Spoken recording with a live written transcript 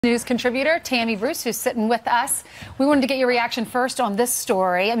News contributor Tammy Bruce, who's sitting with us. We wanted to get your reaction first on this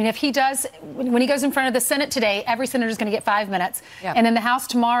story. I mean, if he does, when he goes in front of the Senate today, every senator is going to get 5 minutes. Yep. And in the House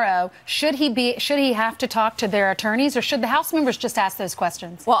tomorrow, should he have to talk to their attorneys, or should the House members just ask those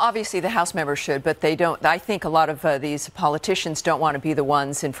questions? Well, obviously the House members should, but they don't. I think a lot of these politicians don't want to be the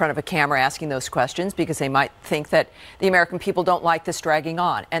ones in front of a camera asking those questions, because they might think that the American people don't like this dragging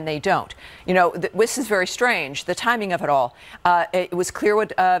on, and they don't. You know, this is very strange, the timing of it all. It was clear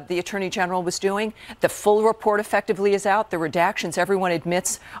what the Attorney General was doing. The full report effectively is out. The redactions, everyone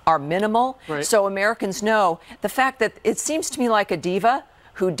admits, are minimal. Right. So Americans know. The fact that it seems to me like a diva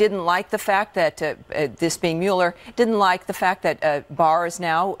who didn't like the fact that, this being Mueller, didn't like the fact that Barr is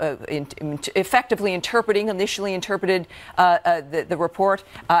now effectively initially interpreted the report,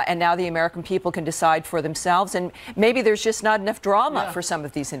 and now the American people can decide for themselves. And maybe there's just not enough drama for some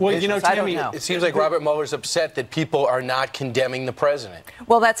of these individuals. Well, you know, Tammy, I don't know. It seems like Robert Mueller's upset that people are not condemning the president.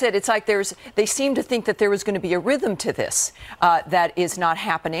 Well, that's it. It's like they seem to think that there was going to be a rhythm to this that is not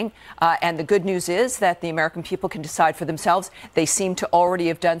happening. And the good news is that the American people can decide for themselves. They seem to already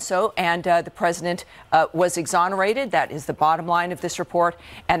have done so, and the president was exonerated. That is the bottom line of this report,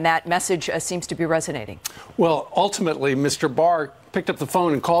 and that message seems to be resonating. Well, ultimately, Mr. Barr picked up the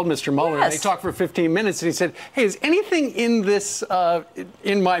phone and called Mr. Mueller, and they talked for 15 minutes, and he said, hey, is anything in this,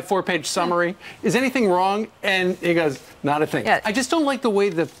 in my 4-page summary, is anything wrong? And he goes, not a thing. Yeah. I just don't like the way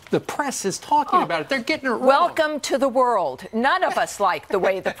the press is talking about it. They're getting it wrong. Welcome to the world. None of us like the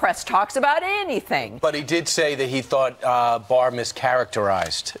way the press talks about anything. But he did say that he thought Barr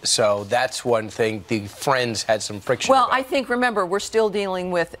mischaracterized. So that's one thing. The Friends had some friction about. I think, remember, we're still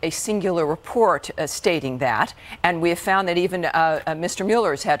dealing with a singular report stating that, and we have found that even Mr.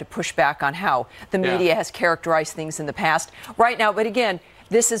 Mueller has had to push back on how the media has characterized things in the past. Right now, but again,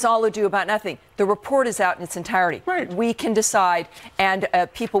 this is all ado about nothing. The report is out in its entirety. Right. We can decide, and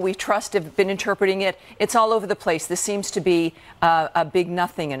people we trust have been interpreting it. It's all over the place. This seems to be a big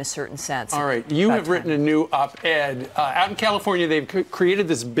nothing in a certain sense. All right. You have written a new op-ed. Out in California, they've created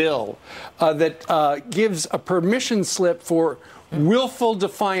this bill that gives a permission slip for willful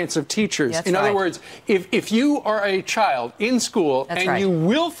defiance of teachers. That's in other right. words, if you are a child in school you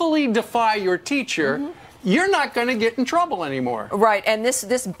willfully defy your teacher, you're not going to get in trouble anymore. Right, and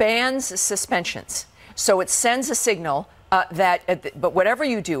this bans suspensions. So it sends a signal but whatever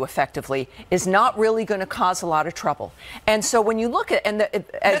you do effectively is not really going to cause a lot of trouble. And so when you look at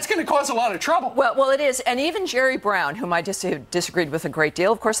that's going to cause a lot of trouble. Well, it is. And even Jerry Brown, whom I disagreed with a great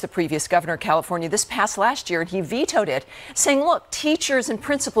deal, of course, the previous governor of California, this passed last year, and he vetoed it, saying, look, teachers and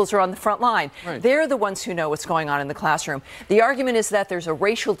principals are on the front line. Right. They're the ones who know what's going on in the classroom. The argument is that there's a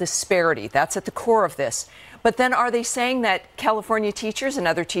racial disparity. That's at the core of this. But then are they saying that California teachers and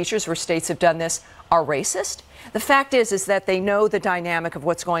other teachers where states have done this are racist? The fact is that they know the dynamic of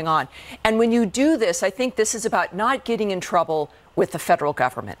what's going on. And when you do this, I think this is about not getting in trouble with the federal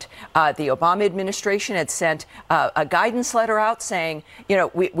government. The Obama administration had sent a guidance letter out saying, you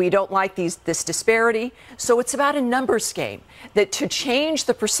know, we don't like this disparity. So it's about a numbers game, that to change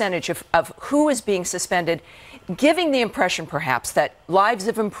the percentage of who is being suspended, giving the impression perhaps that lives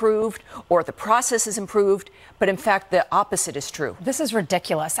have improved or the process has improved, but in fact the opposite is true. This is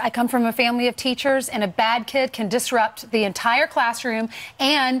ridiculous. I come from a family of teachers, and a bad kid can disrupt the entire classroom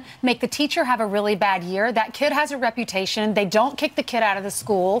and make the teacher have a really bad year. That kid has a reputation. They don't kick the kid out of the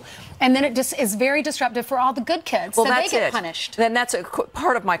school, and then it just is very disruptive for all the good kids. Well, so that's they get punished. Then that's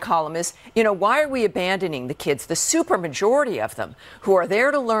part of my column is, you know, why are we abandoning the kids, the super majority of them, who are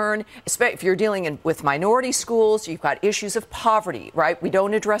there to learn? If you're dealing with minority schools, you've got issues of poverty, right? We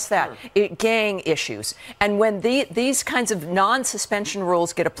don't address that. Sure. Gang issues. And when these kinds of non-suspension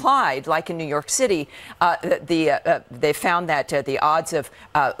rules get applied, like in New York City, they found that the odds of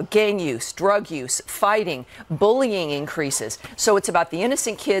gang use, drug use, fighting, bullying increases. So it's about the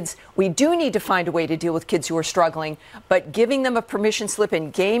innocent kids. We do need to find a way to deal with kids who are struggling, but giving them a permission slip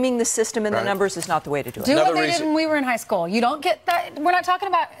and gaming the system and the numbers is not the way to do it. Do what they did when we were in high school. You don't get that. We're not talking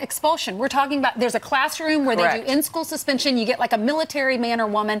about expulsion. We're talking about there's a classroom where they do in-school suspension. You get like a military man or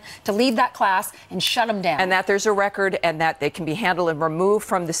woman to leave that class and shut them down. And that there's a record, and that they can be handled and removed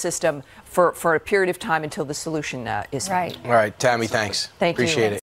from the system for a period of time until the solution is found. All right, Tammy, thanks. Thank you. Appreciate it.